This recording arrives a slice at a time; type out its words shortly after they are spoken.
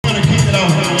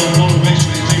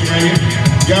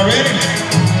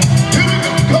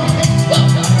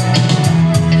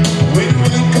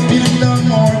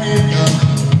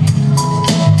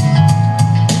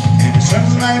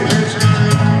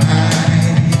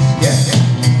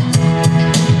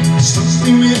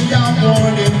without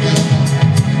warning me.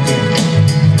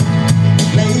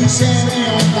 Place heavy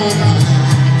on my mind.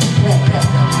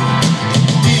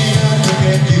 Then I look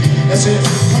at you, that's it.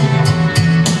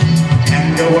 And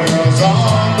the world's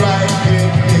alright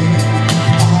with me.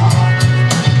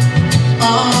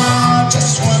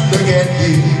 Just one look at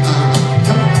you.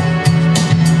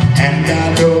 And I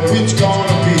know it's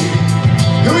gonna be.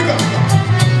 Here we go.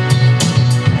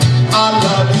 I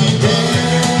love you, day.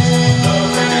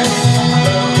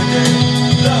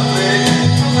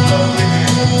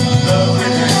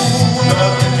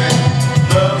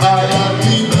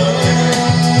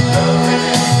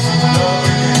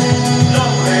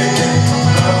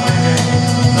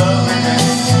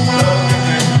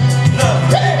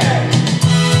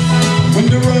 When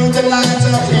the road that lies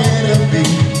ahead of me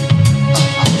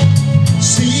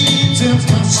seems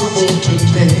impossible to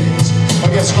face. I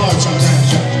guess hard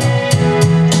sometimes,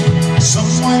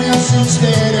 someone else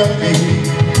instead of me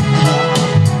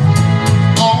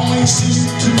always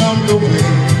seems to know the way.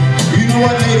 You know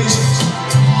what, ladies?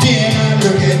 Then I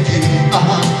look at you,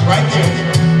 right there,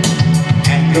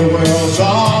 and the world's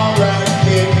alright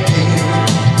with me.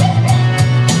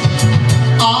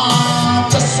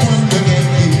 Just one look at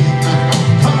you,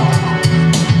 come on,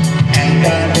 and I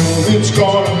know it's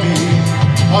gonna be.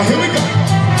 Oh, here we go.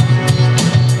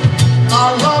 A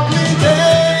lovely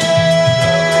day.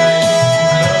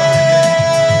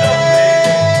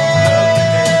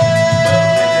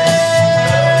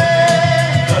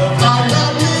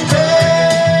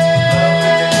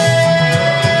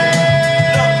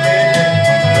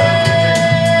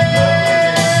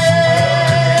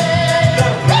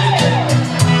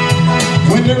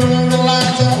 When the road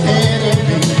lies ahead of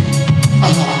me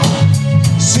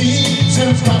seems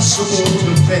impossible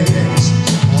to face.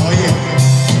 Oh yeah.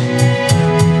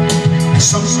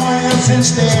 Someone else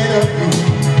instead of you,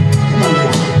 come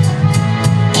on,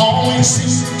 always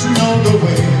seems to know the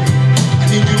way. I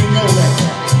need you to know that.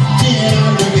 Then I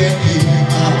look at you,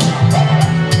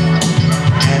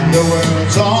 and the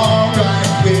world's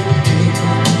alright with me.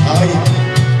 Oh yeah.